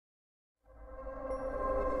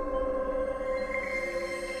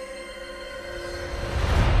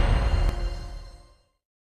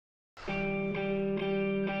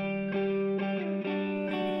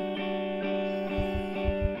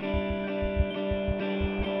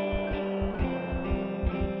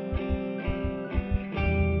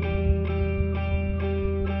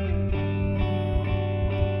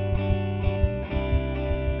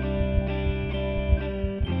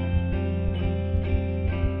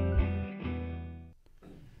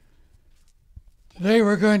Today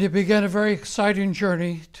we're going to begin a very exciting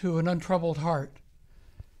journey to an untroubled heart.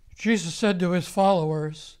 Jesus said to his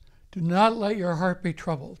followers, "Do not let your heart be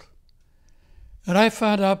troubled." And I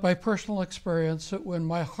found out by personal experience that when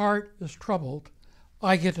my heart is troubled,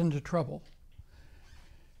 I get into trouble.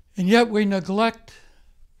 And yet we neglect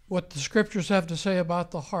what the scriptures have to say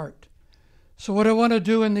about the heart. So what I want to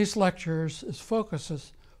do in these lectures is focus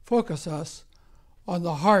us on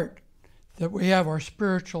the heart, that we have our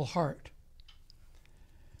spiritual heart.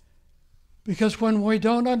 Because when we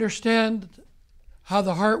don't understand how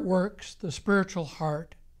the heart works, the spiritual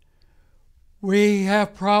heart, we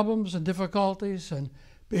have problems and difficulties and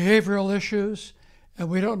behavioral issues, and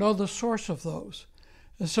we don't know the source of those.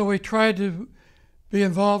 And so we try to be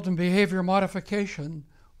involved in behavior modification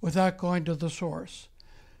without going to the source.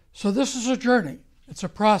 So this is a journey. It's a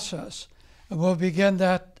process, and we'll begin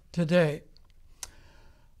that today.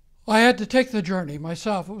 I had to take the journey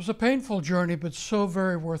myself. It was a painful journey, but so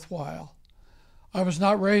very worthwhile. I was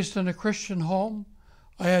not raised in a Christian home.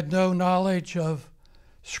 I had no knowledge of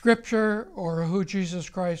Scripture or who Jesus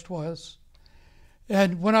Christ was.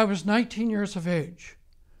 And when I was 19 years of age,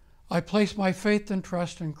 I placed my faith and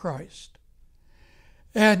trust in Christ.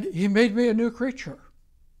 And he made me a new creature.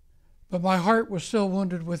 But my heart was still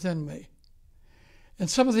wounded within me. And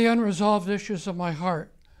some of the unresolved issues of my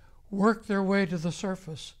heart worked their way to the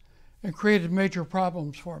surface and created major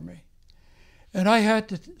problems for me. And I had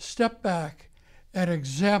to step back and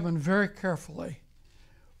examine very carefully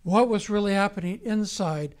what was really happening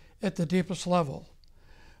inside at the deepest level.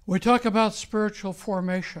 We talk about spiritual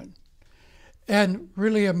formation, and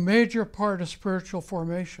really a major part of spiritual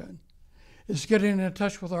formation is getting in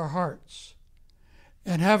touch with our hearts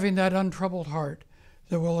and having that untroubled heart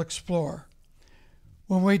that we'll explore.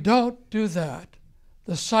 When we don't do that,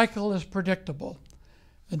 the cycle is predictable.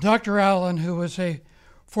 And Dr. Allen, who was a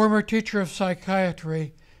former teacher of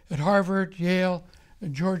psychiatry at Harvard, Yale,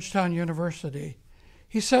 and Georgetown University,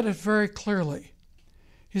 he said it very clearly.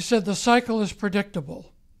 He said the cycle is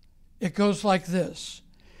predictable. It goes like this: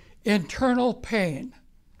 internal pain,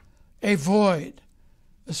 a void,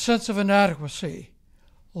 a sense of inadequacy,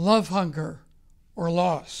 love hunger, or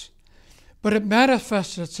loss. But it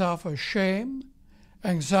manifests itself as shame,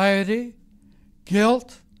 anxiety,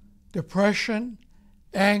 guilt, depression,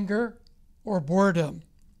 anger, or boredom.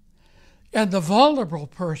 And the vulnerable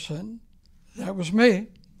person, that was me,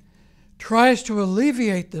 tries to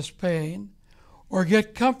alleviate this pain or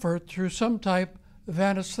get comfort through some type of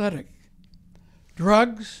anesthetic.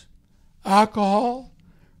 Drugs, alcohol,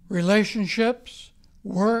 relationships,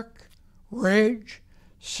 work, rage,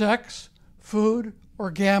 sex, food,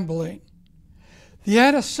 or gambling. The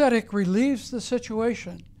anesthetic relieves the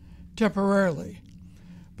situation temporarily,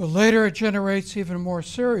 but later it generates even more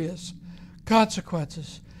serious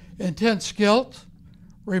consequences: intense guilt,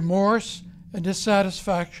 remorse, and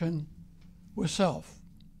dissatisfaction with self.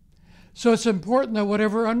 So it's important that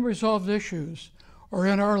whatever unresolved issues are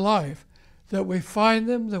in our life, that we find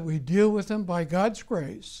them, that we deal with them by God's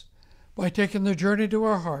grace, by taking the journey to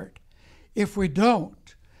our heart. If we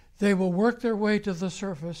don't, they will work their way to the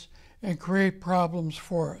surface and create problems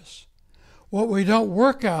for us. What we don't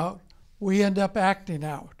work out, we end up acting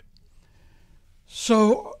out.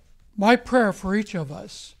 So my prayer for each of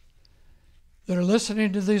us that are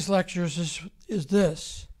listening to these lectures is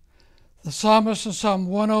this. The psalmist in Psalm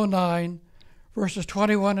 109, verses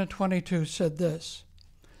 21 and 22 said this.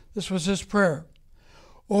 This was his prayer.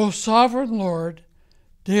 "O sovereign Lord,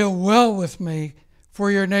 deal well with me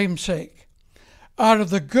for your name's sake. Out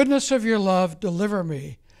of the goodness of your love, deliver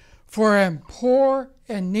me, for I am poor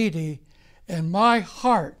and needy, and my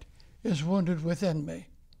heart is wounded within me."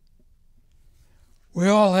 We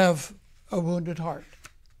all have a wounded heart,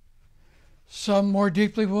 some more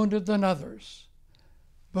deeply wounded than others,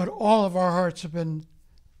 but all of our hearts have been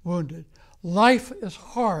wounded. Life is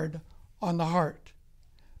hard on the heart,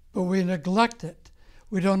 but we neglect it.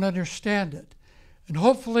 We don't understand it. And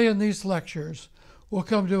hopefully in these lectures, we'll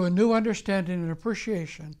come to a new understanding and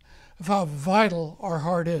appreciation of how vital our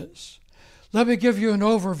heart is. Let me give you an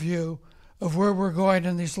overview of where we're going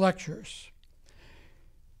in these lectures.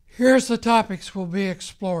 Here's the topics we'll be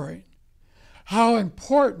exploring: how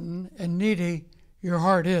important and needy your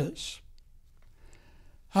heart is,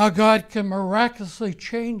 how God can miraculously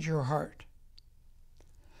change your heart,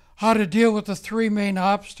 how to deal with the three main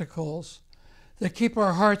obstacles that keep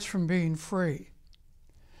our hearts from being free,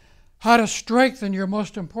 how to strengthen your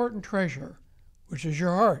most important treasure, which is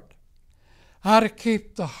your heart, how to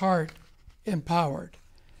keep the heart empowered.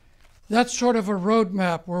 That's sort of a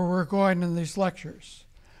roadmap where we're going in these lectures.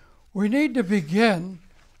 We need to begin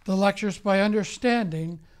the lectures by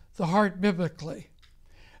understanding the heart biblically.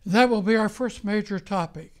 That will be our first major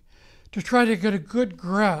topic, to try to get a good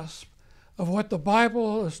grasp of what the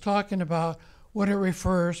Bible is talking about when it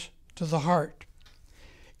refers to the heart.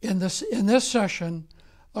 In this session,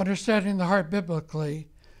 Understanding the Heart Biblically,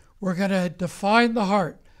 we're going to define the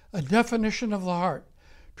heart, a definition of the heart,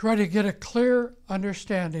 try to get a clear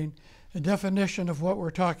understanding and definition of what we're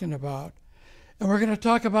talking about. And we're going to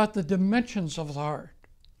talk about the dimensions of the heart.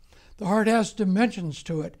 The heart has dimensions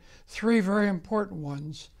to it, 3 very important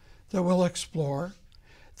ones that we'll explore.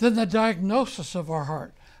 Then the diagnosis of our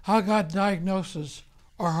heart, how God diagnoses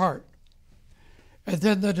our heart. And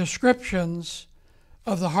then the descriptions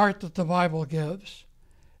of the heart that the Bible gives.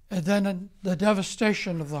 And then the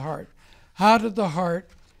devastation of the heart. How did the heart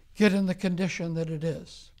get in the condition that it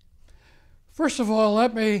is? First of all,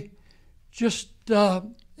 let me just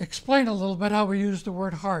explain a little bit how we use the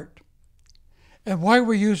word heart and why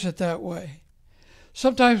we use it that way.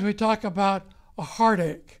 Sometimes we talk about a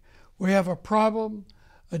heartache. We have a problem,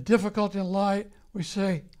 a difficulty in life. We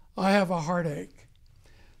say, I have a heartache.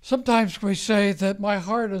 Sometimes we say that my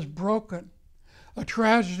heart is broken. A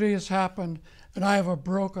tragedy has happened and I have a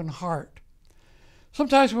broken heart.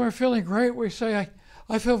 Sometimes when we're feeling great, we say,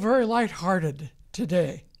 I feel very lighthearted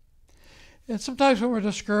today. And sometimes when we're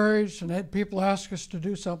discouraged and people ask us to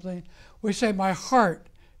do something, we say, my heart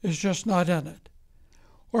is just not in it.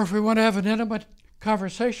 Or if we want to have an intimate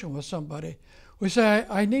conversation with somebody, we say,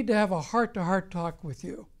 I need to have a heart-to-heart talk with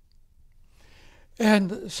you.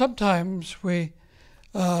 And sometimes we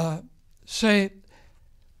say,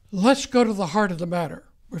 let's go to the heart of the matter.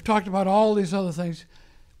 We've talked about all these other things.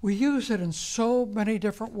 We use it in so many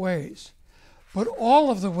different ways, but all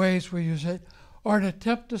of the ways we use it are an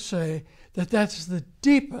attempt to say that that's the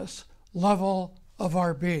deepest level of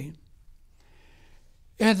our being.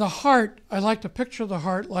 And the heart, I like to picture the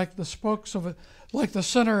heart like the spokes of like the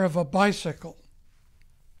center of a bicycle.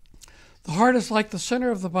 The heart is like the center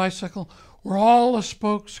of the bicycle where all the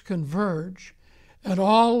spokes converge and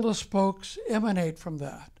all the spokes emanate from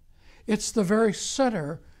that. It's the very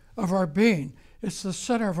center of our being. It's the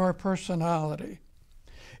center of our personality.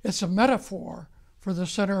 It's a metaphor for the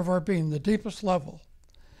center of our being, the deepest level.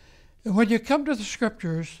 And when you come to the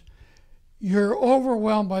scriptures, you're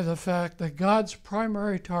overwhelmed by the fact that God's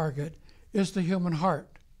primary target is the human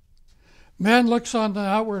heart. Man looks on the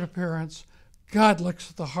outward appearance, God looks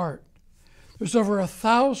at the heart. There's over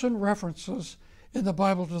 1,000 references in the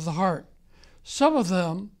Bible to the heart. Some of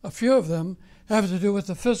them, a few of them, have to do with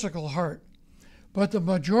the physical heart, but the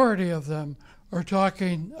majority of them are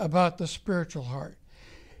talking about the spiritual heart.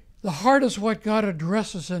 The heart is what God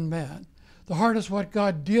addresses in man. The heart is what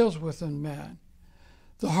God deals with in man.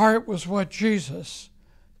 The heart was what Jesus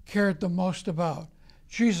cared the most about.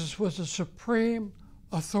 Jesus was the supreme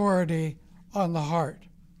authority on the heart.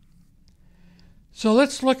 So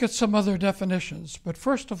let's look at some other definitions. But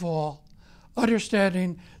first of all,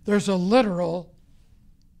 understanding there's a literal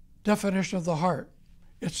definition of the heart.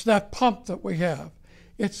 It's that pump that we have.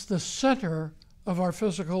 It's the center of our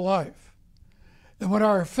physical life. And when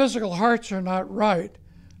our physical hearts are not right,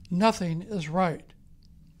 nothing is right.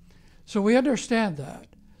 So we understand that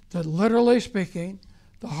literally speaking,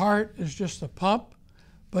 the heart is just a pump,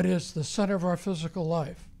 but it's the center of our physical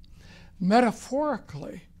life.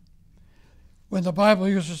 Metaphorically, when the Bible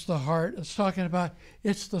uses the heart, it's talking about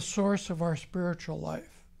it's the source of our spiritual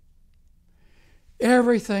life.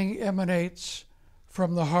 Everything emanates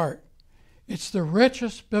from the heart. It's the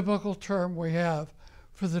richest biblical term we have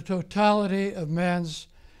for the totality of man's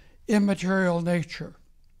immaterial nature.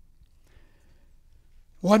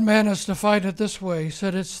 One man has defined it this way. He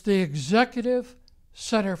said it's the executive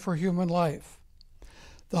center for human life.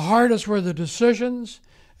 The heart is where the decisions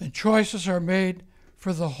and choices are made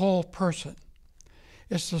for the whole person.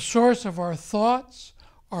 It's the source of our thoughts,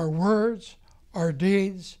 our words, our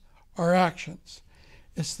deeds, our actions.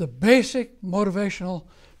 It's the basic motivational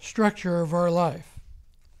structure of our life.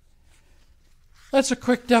 That's a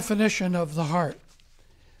quick definition of the heart.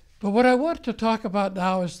 But what I want to talk about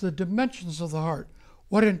now is the dimensions of the heart.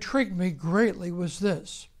 What intrigued me greatly was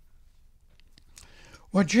this.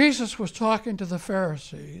 When Jesus was talking to the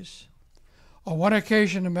Pharisees, on one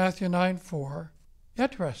occasion in Matthew 9:4,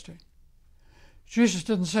 interesting. Jesus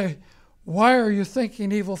didn't say, why are you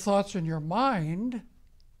thinking evil thoughts in your mind?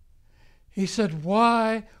 He said,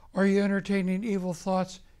 why are you entertaining evil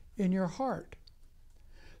thoughts in your heart?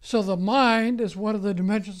 So the mind is one of the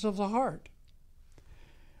dimensions of the heart.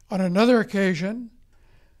 On another occasion,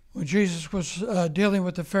 when Jesus was dealing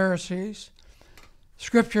with the Pharisees,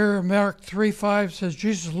 Scripture, Mark 3:5 says,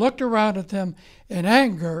 Jesus looked around at them in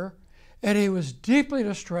anger, and he was deeply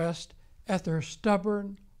distressed at their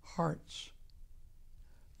stubborn hearts.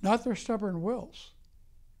 not their stubborn wills,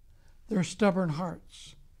 their stubborn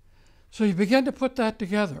hearts. So you begin to put that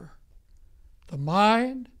together. The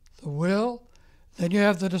mind, the will, then you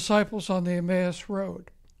have the disciples on the Emmaus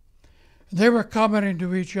Road. And they were commenting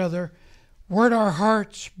to each other, weren't our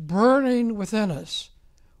hearts burning within us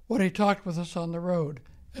when he talked with us on the road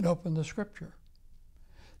and opened the scripture?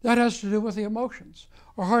 That has to do with the emotions.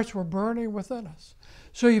 Our hearts were burning within us.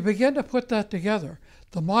 So you begin to put that together.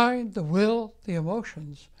 The mind, the will, the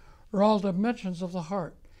emotions are all dimensions of the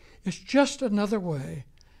heart. It's just another way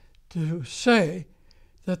to say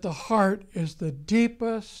that the heart is the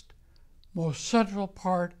deepest, most central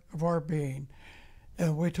part of our being.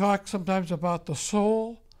 And we talk sometimes about the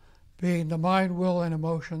soul being the mind, will, and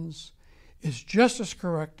emotions. It's just as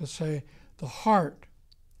correct to say the heart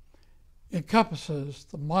encompasses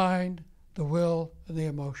the mind, the will, and the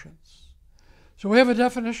emotions. So we have a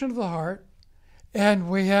definition of the heart, and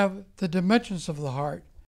we have the dimensions of the heart.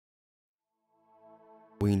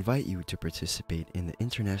 We invite you to participate in the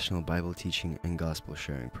International Bible Teaching and Gospel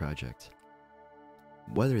Sharing Project.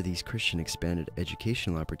 Whether these Christian expanded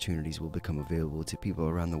educational opportunities will become available to people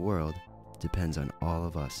around the world depends on all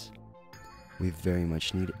of us. We very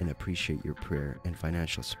much need and appreciate your prayer and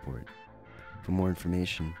financial support. For more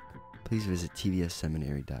information, please visit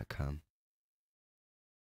tvsseminary.com.